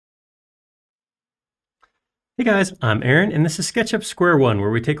Hey guys, I'm Aaron and this is SketchUp Square One,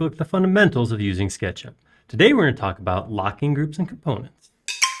 where we take a look at the fundamentals of using SketchUp. Today we're going to talk about locking groups and components.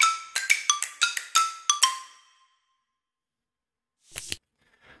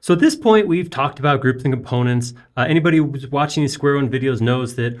 So at this point we've talked about groups and components. Anybody who's watching these Square One videos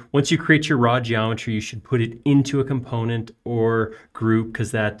knows that once you create your raw geometry, you should put it into a component or group,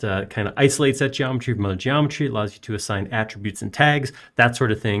 because that kind of isolates that geometry from other geometry. It allows you to assign attributes and tags, that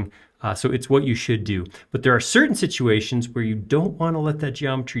sort of thing. So it's what you should do. But there are certain situations where you don't want to let that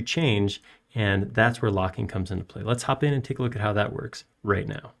geometry change, and that's where locking comes into play. Let's hop in and take a look at how that works right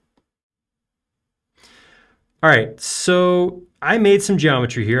now. All right, so I made some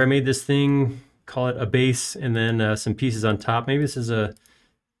geometry here. I made this thing, call it a base, and then some pieces on top. Maybe this is a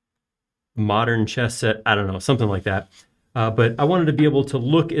modern chess set. I don't know, something like that. But I wanted to be able to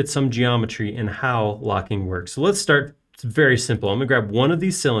look at some geometry and how locking works. So let's start. It's very simple. I'm going to grab one of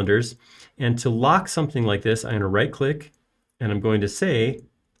these cylinders, and to lock something like this, I'm going to right click and I'm going to say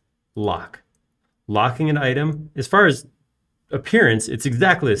lock. Locking an item, as far as appearance, it's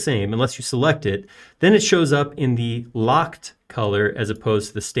exactly the same unless you select it. Then it shows up in the locked color as opposed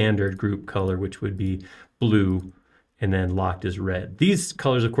to the standard group color, which would be blue, and then locked is red. These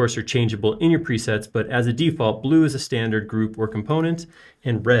colors, of course, are changeable in your presets, but as a default, blue is a standard group or component,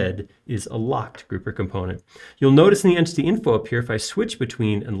 and red is a locked group or component. You'll notice in the entity info up here, if I switch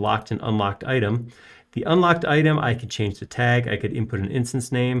between a locked and unlocked item, the unlocked item, I could change the tag, I could input an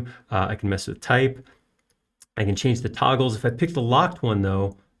instance name, I can mess with type, I can change the toggles. If I pick the locked one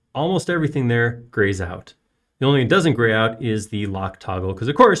though, almost everything there grays out. The only thing that doesn't gray out is the lock toggle, because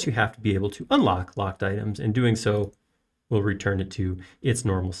of course you have to be able to unlock locked items, and doing so will return it to its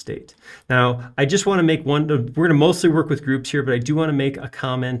normal state. Now, I just want to make one, we're going to mostly work with groups here, but I do want to make a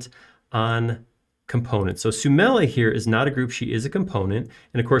comment on components. So Sumele here is not a group, she is a component.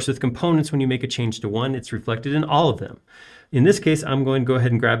 And of course with components, when you make a change to one, it's reflected in all of them. In this case, I'm going to go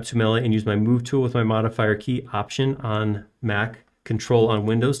ahead and grab Sumele and use my move tool with my modifier key, Option on Mac, Control on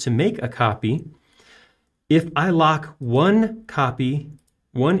Windows to make a copy. If I lock one copy,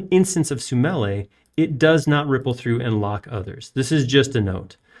 one instance of Sumele, it does not ripple through and lock others. This is just a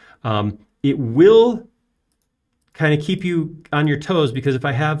note. It will kind of keep you on your toes, because if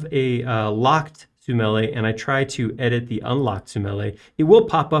I have a locked Sumele and I try to edit the unlocked Sumele, it will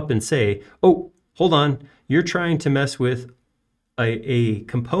pop up and say, oh, hold on, you're trying to mess with a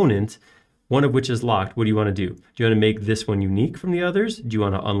component, one of which is locked. What do you want to do? Do you want to make this one unique from the others? Do you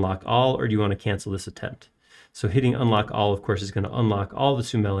want to unlock all, or do you want to cancel this attempt? So hitting unlock all, of course, is going to unlock all the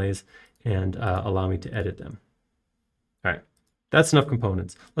Sumeles and allow me to edit them. All right, that's enough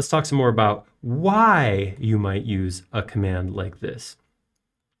components. Let's talk some more about why you might use a command like this.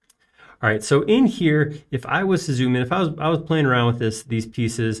 All right, so in here, if I was to zoom in, if I was playing around with these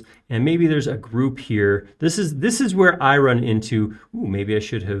pieces, and maybe there's a group here, this is where I run into, ooh, maybe I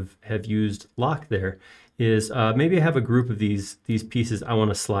should have used lock there, is maybe I have a group of these pieces I want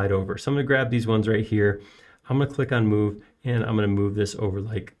to slide over. So I'm going to grab these ones right here. I'm going to click on move, and I'm going to move this over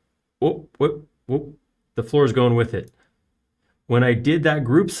like, whoop, whoop, whoop. The floor is going with it. When I did that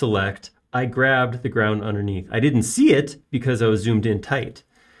group select, I grabbed the ground underneath. I didn't see it because I was zoomed in tight.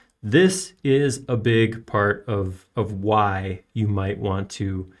 This is a big part of why you might want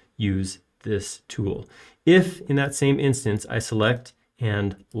to use this tool. If in that same instance I select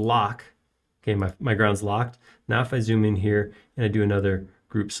and lock, okay, my ground's locked. Now if I zoom in here and I do another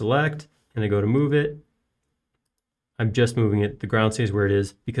group select and I go to move it, I'm just moving it, the ground stays where it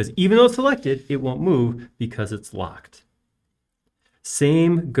is, because even though it's selected, it won't move because it's locked.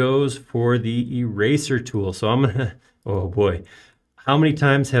 Same goes for the eraser tool. So I'm gonna, oh boy, how many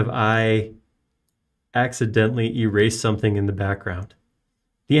times have I accidentally erased something in the background?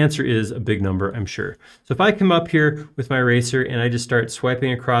 The answer is a big number, I'm sure. So if I come up here with my eraser and I just start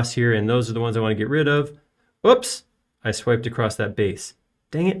swiping across here, and those are the ones I want to get rid of, oops, I swiped across that base.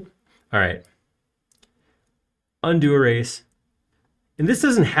 Dang it. All right. Undo erase. And this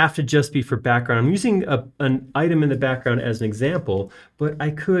doesn't have to just be for background. I'm using an item in the background as an example, but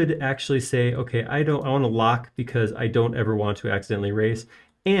I could actually say, okay, I want to lock because I don't ever want to accidentally erase.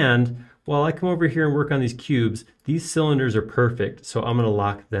 And while I come over here and work on these cubes, these cylinders are perfect, so I'm going to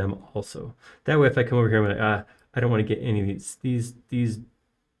lock them also. That way, if I come over here, I'm like, I don't want to get any of these.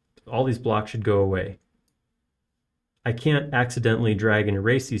 All these blocks should go away. I can't accidentally drag and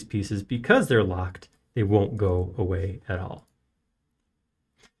erase these pieces because they're locked. They won't go away at all.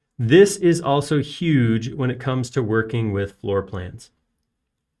 This is also huge when it comes to working with floor plans.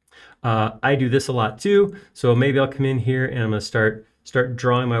 I do this a lot too, so maybe I'll come in here and I'm going to start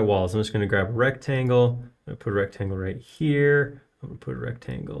drawing my walls. I'm just going to grab a rectangle. I'm going to put a rectangle right here. I'm going to put a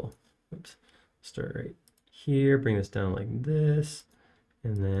rectangle, oops, start right here, bring this down like this,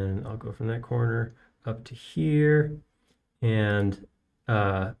 and then I'll go from that corner up to here. And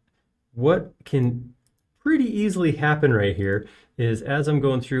what can pretty easily happen right here is as I'm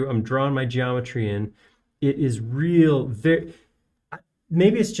going through, I'm drawing my geometry in. It is maybe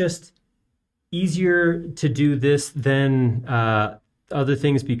it's just easier to do this than other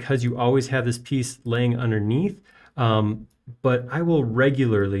things because you always have this piece laying underneath. But I will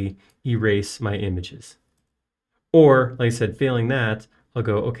regularly erase my images. Or, like I said, failing that, I'll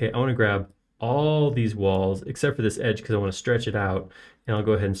go, okay, I want to grab all these walls except for this edge because I want to stretch it out, and I'll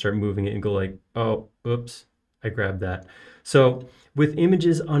go ahead and start moving it and go like, oh, oops, I grabbed that. So with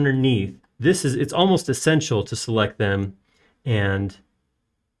images underneath, it's almost essential to select them and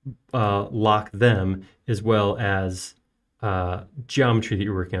lock them as well as geometry that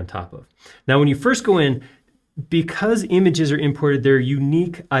you're working on top of. Now, when you first go in, because images are imported, they're a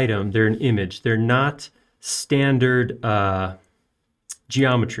unique item. They're an image. They're not standard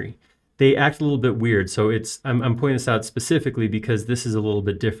geometry. They act a little bit weird. So I'm pointing this out specifically because this is a little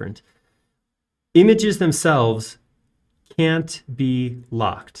bit different. Images themselves can't be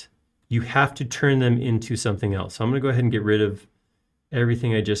locked. You have to turn them into something else. So I'm going to go ahead and get rid of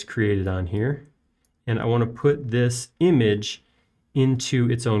everything I just created on here. And I want to put this image into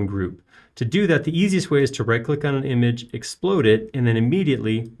its own group. To do that, the easiest way is to right-click on an image, explode it, and then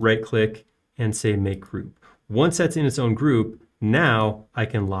immediately right-click and say Make Group. Once that's in its own group, now I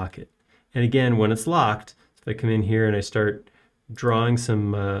can lock it. And again, when it's locked, if I come in here and I start drawing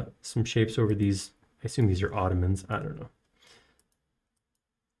some shapes over these, I assume these are ottomans, I don't know.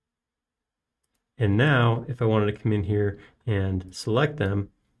 And now, if I wanted to come in here and select them,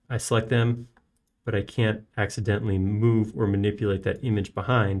 I select them, but I can't accidentally move or manipulate that image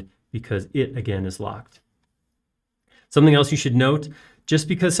behind because it, again, is locked. Something else you should note, just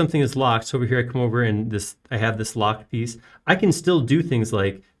because something is locked, so over here I come over and I have this locked piece, I can still do things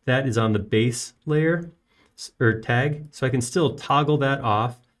like that is on the base layer or tag, so I can still toggle that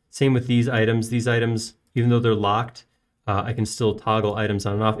off. Same with these items. These items, even though they're locked, I can still toggle items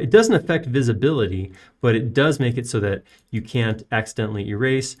on and off. It doesn't affect visibility, but it does make it so that you can't accidentally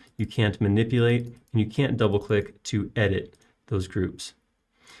erase, you can't manipulate, and you can't double click to edit those groups.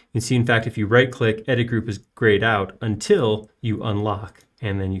 You can see, in fact, if you right click, edit group is grayed out until you unlock,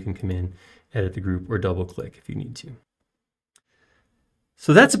 and then you can come in, edit the group, or double click if you need to.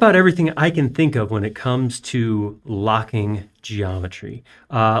 So that's about everything I can think of when it comes to locking geometry.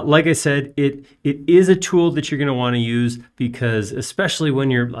 Like I said, it is a tool that you're going to want to use because especially when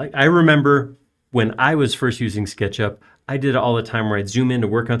you're like, I remember when I was first using SketchUp, I did it all the time where I'd zoom in to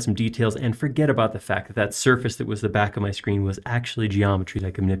work on some details and forget about the fact that that surface that was the back of my screen was actually geometry that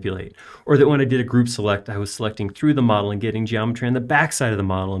I could manipulate. Or that when I did a group select, I was selecting through the model and getting geometry on the back side of the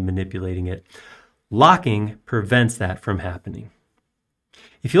model and manipulating it. Locking prevents that from happening.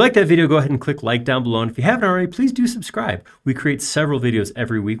 If you like that video, go ahead and click like down below. And if you haven't already, please do subscribe. We create several videos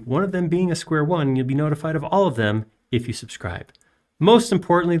every week, one of them being a square one, and you'll be notified of all of them if you subscribe. Most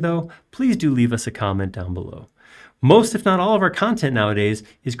importantly though, please do leave us a comment down below. Most, if not all, of our content nowadays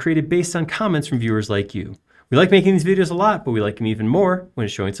is created based on comments from viewers like you. We like making these videos a lot, but we like them even more when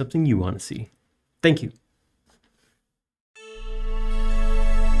it's showing something you want to see. Thank you.